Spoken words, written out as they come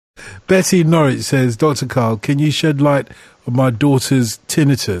Betty Norwich says, Dr. Karl, can you shed light on my daughter's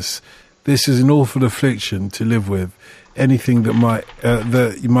tinnitus? This is an awful affliction to live with. Anything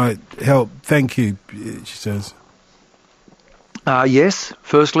that you might help. Thank you, she says. Yes,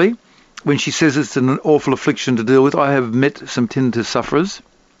 firstly, when she says it's an awful affliction to deal with, I have met some tinnitus sufferers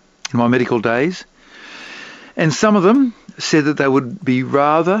in my medical days, and some of them said that they would be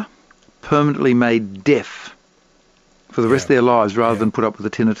rather permanently made deaf for the rest of their lives rather than put up with the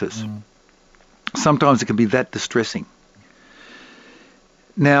tinnitus. Sometimes it can be that distressing.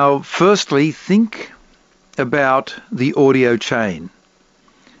 Now, firstly, think about the audio chain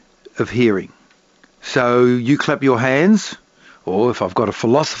of hearing. So you clap your hands, or if I've got a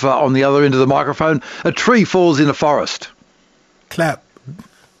philosopher on the other end of the microphone, a tree falls in a forest. Clap.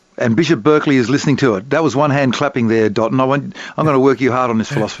 And Bishop Berkeley is listening to it. That was one hand clapping there, Dot, and I'm going to work you hard on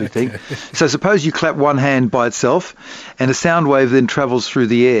this philosophy thing. So suppose you clap one hand by itself, and a sound wave then travels through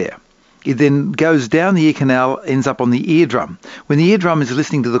the air. It then goes down the ear canal, ends up on the eardrum. When the eardrum is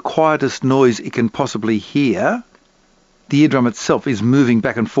listening to the quietest noise it can possibly hear, the eardrum itself is moving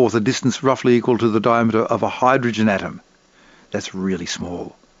back and forth a distance roughly equal to the diameter of a hydrogen atom. That's really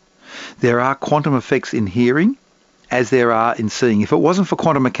small. There are quantum effects in hearing, as there are in seeing. If it wasn't for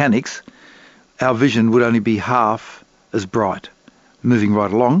quantum mechanics, our vision would only be half as bright, moving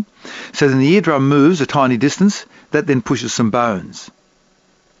right along. So then the eardrum moves a tiny distance, that then pushes some bones.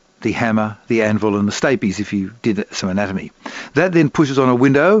 The hammer, the anvil, and the stapes, if you did some anatomy. That then pushes on a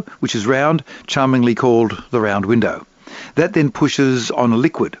window, which is round, charmingly called the round window. That then pushes on a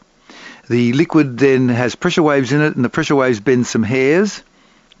liquid. The liquid then has pressure waves in it, and the pressure waves bend some hairs.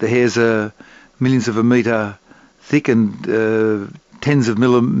 The hairs are millions of a metre thick and tens of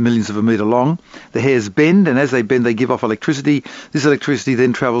millions of a metre long. The hairs bend, and as they bend, they give off electricity. This electricity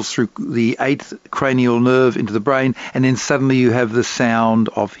then travels through the 8th cranial nerve into the brain, and then suddenly you have the sound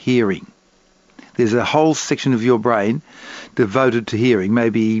of hearing. There's a whole section of your brain devoted to hearing,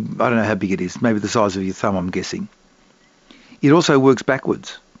 maybe, I don't know how big it is, maybe the size of your thumb, I'm guessing. It also works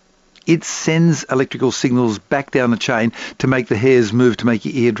backwards. It sends electrical signals back down the chain to make the hairs move to make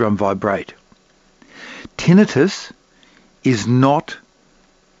your eardrum vibrate. Tinnitus is not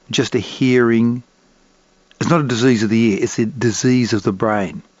just a hearing, it's not a disease of the ear, it's a disease of the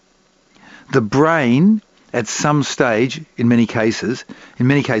brain. The brain, at some stage, in many cases,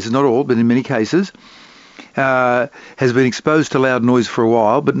 not all, but in many cases, has been exposed to loud noise for a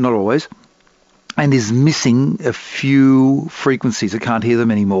while, but not always, and is missing a few frequencies. It can't hear them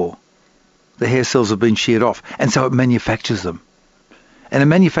anymore. The hair cells have been sheared off, and so it manufactures them. And it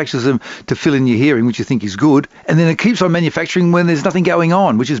manufactures them to fill in your hearing, which you think is good, and then it keeps on manufacturing when there's nothing going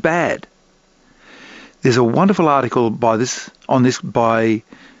on, which is bad. There's a wonderful article on this by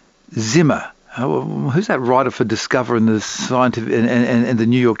Zimmer. Who's that writer for Discover and the Scientific and the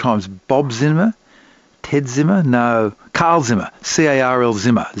New York Times? Bob Zimmer? Ted Zimmer? No. Karl Zimmer. C-A-R-L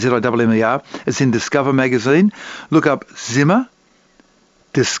Zimmer. Z-I-M-M-E-R. It's in Discover magazine. Look up Zimmer,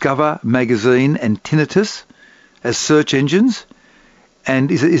 Discover magazine, and tinnitus as search engines.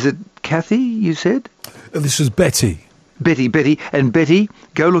 And is it Kathy, you said? This was Betty. Betty. And Betty,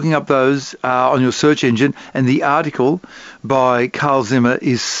 go looking up those on your search engine. And the article by Karl Zimmer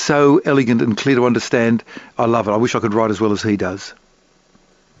is so elegant and clear to understand. I love it. I wish I could write as well as he does.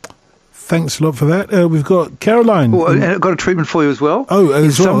 Thanks a lot for that. We've got Caroline. Oh, and I've got a treatment for you as well. Oh,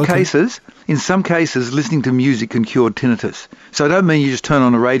 as well. In some cases, listening to music can cure tinnitus. So I don't mean you just turn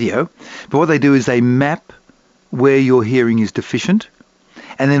on the radio, but what they do is they map where your hearing is deficient.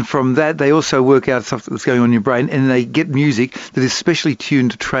 And then from that, they also work out stuff that's going on in your brain, and they get music that is specially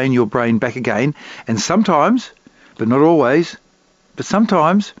tuned to train your brain back again. And sometimes, but not always, but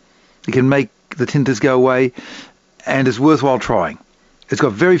sometimes, it can make the tinnitus go away, and it's worthwhile trying. It's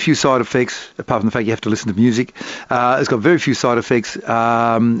got very few side effects, apart from the fact you have to listen to music. It's got very few side effects,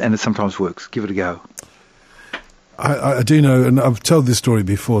 and it sometimes works. Give it a go. I do know, and I've told this story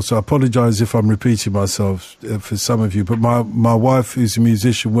before, so I apologise if I'm repeating myself for some of you, but my wife, who's a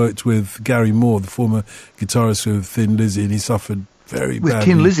musician, worked with Gary Moore, the former guitarist with Thin Lizzy, and he suffered very badly. With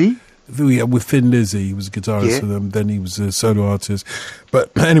Thin Lizzy? Yeah, with Thin Lizzy. He was a guitarist for them, then he was a solo artist.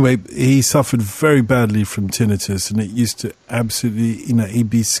 But anyway, he suffered very badly from tinnitus, and it used to absolutely,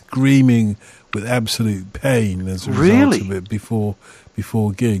 he'd be screaming with absolute pain as a result of it before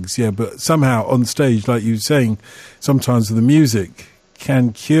gigs. Yeah, but somehow on stage, like you were saying, sometimes the music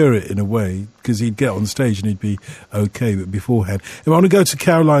can cure it in a way, because he'd get on stage and he'd be okay, but beforehand. I want to go to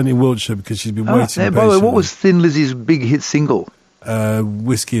Caroline in Wiltshire, because she's been waiting patiently. By the way, what was Thin Lizzy's big hit single?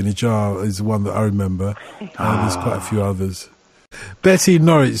 Whiskey in a Jar is the one that I remember. There's quite a few others. Betty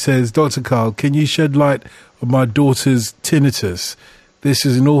Norwich says, Dr. Karl, can you shed light on my daughter's tinnitus? this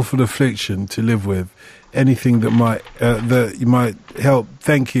is an awful affliction to live with. Anything that might help.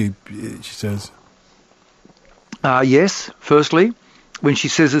 Thank you, she says. Yes, firstly, when she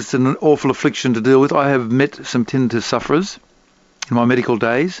says it's an awful affliction to deal with, I have met some tinnitus sufferers in my medical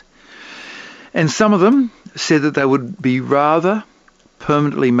days, and some of them said that they would be rather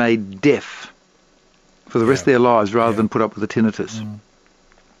permanently made deaf for the rest of their lives rather than put up with the tinnitus.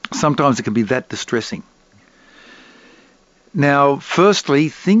 Sometimes it can be that distressing. Now, firstly,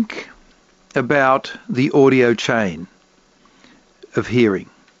 think about the audio chain of hearing.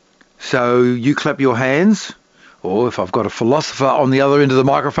 So you clap your hands, or if I've got a philosopher on the other end of the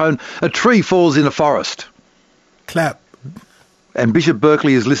microphone, a tree falls in a forest. Clap. And Bishop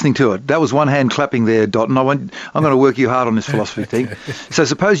Berkeley is listening to it. That was one hand clapping there, Dot, and I'm going to work you hard on this philosophy thing. So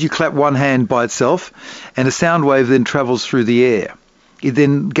suppose you clap one hand by itself, and a sound wave then travels through the air. It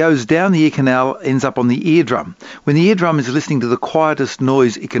then goes down the ear canal, ends up on the eardrum. When the eardrum is listening to the quietest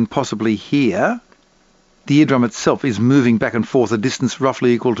noise it can possibly hear, the eardrum itself is moving back and forth a distance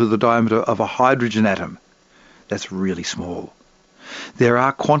roughly equal to the diameter of a hydrogen atom. That's really small. There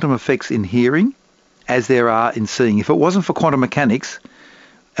are quantum effects in hearing, as there are in seeing. If it wasn't for quantum mechanics,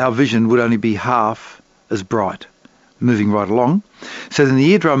 our vision would only be half as bright, moving right along. So then the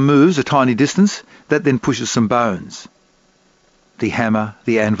eardrum moves a tiny distance, that then pushes some bones. The hammer,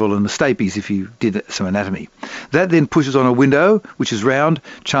 the anvil, and the stapes, if you did some anatomy. That then pushes on a window, which is round,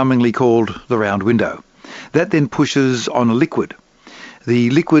 charmingly called the round window. That then pushes on a liquid.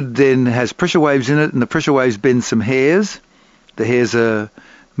 The liquid then has pressure waves in it, and the pressure waves bend some hairs. The hairs are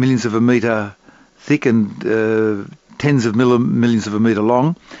millions of a metre thick and tens of millions of a metre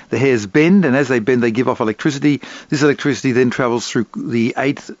long. The hairs bend, and as they bend, they give off electricity. This electricity then travels through the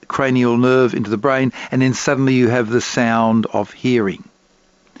 8th cranial nerve into the brain, and then suddenly you have the sound of hearing.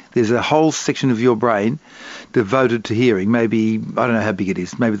 There's a whole section of your brain devoted to hearing. Maybe, I don't know how big it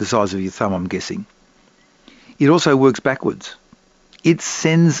is, maybe the size of your thumb, I'm guessing. It also works backwards. It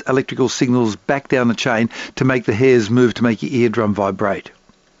sends electrical signals back down the chain to make the hairs move to make your eardrum vibrate.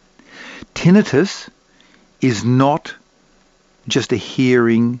 Tinnitus is not just a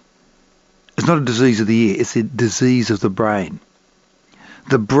hearing, it's not a disease of the ear, it's a disease of the brain.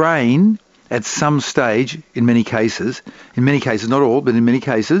 The brain, at some stage, in many cases, not all, but in many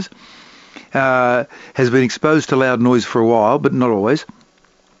cases, has been exposed to loud noise for a while, but not always,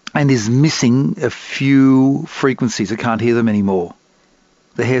 and is missing a few frequencies. It can't hear them anymore.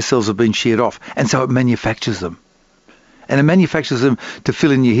 The hair cells have been sheared off, and so it manufactures them. And it manufactures them to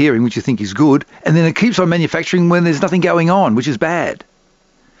fill in your hearing, which you think is good, and then it keeps on manufacturing when there's nothing going on, which is bad.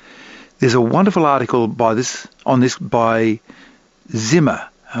 There's a wonderful article on this by Zimmer.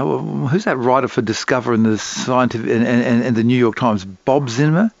 Who's that writer for Discover and the Scientific and the New York Times? Bob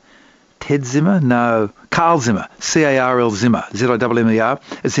Zimmer? Ted Zimmer? No. Karl Zimmer. C-A-R-L Zimmer. Z-I-M-M-E-R.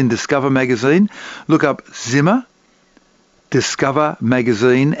 It's in Discover magazine. Look up Zimmer, Discover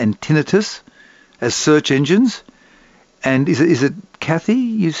magazine, and tinnitus as search engines. And is it Kathy,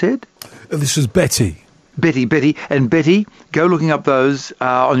 you said? This is Betty. Betty. And Betty, go looking up those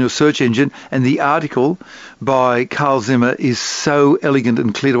on your search engine. And the article by Karl Zimmer is so elegant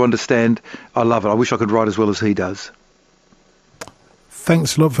and clear to understand. I love it. I wish I could write as well as he does.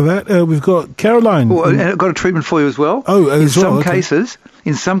 Thanks a lot for that. We've got Caroline. Oh, and I've got a treatment for you as well. Oh, as well.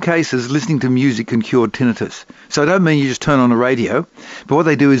 In some cases, listening to music can cure tinnitus. So I don't mean you just turn on the radio. But what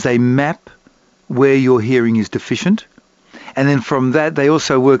they do is they map where your hearing is deficient. And then from that, they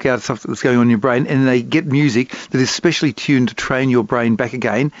also work out stuff that's going on in your brain, and they get music that is specially tuned to train your brain back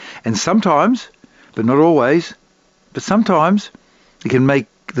again. And sometimes, but not always, but sometimes, it can make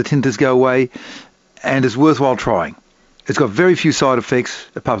the tinnitus go away, and it's worthwhile trying. It's got very few side effects,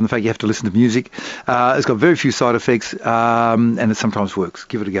 apart from the fact you have to listen to music. It's got very few side effects, and it sometimes works.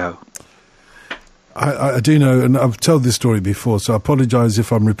 Give it a go. I do know, and I've told this story before, so I apologise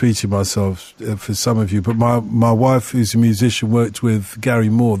if I'm repeating myself for some of you, but my wife, who's a musician, worked with Gary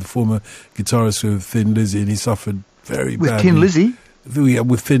Moore, the former guitarist with Thin Lizzy, and he suffered very badly. With Thin Lizzy? Yeah,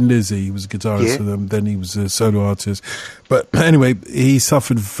 with Thin Lizzy. He was a guitarist for them, then he was a solo artist. But anyway, he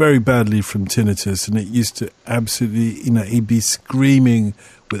suffered very badly from tinnitus, and it used to absolutely, he'd be screaming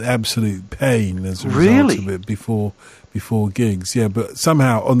with absolute pain as a result of it before gigs. Yeah, but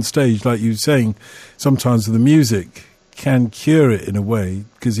somehow on stage, like you were saying, sometimes the music can cure it in a way,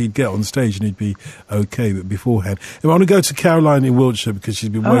 because he'd get on stage and he'd be okay, but beforehand. I want to go to Caroline in Wiltshire, because she's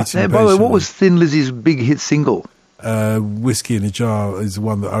been waiting. By the way, what was Thin Lizzy's big hit single? Whiskey in a Jar is the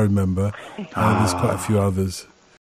one that I remember. There's quite a few others.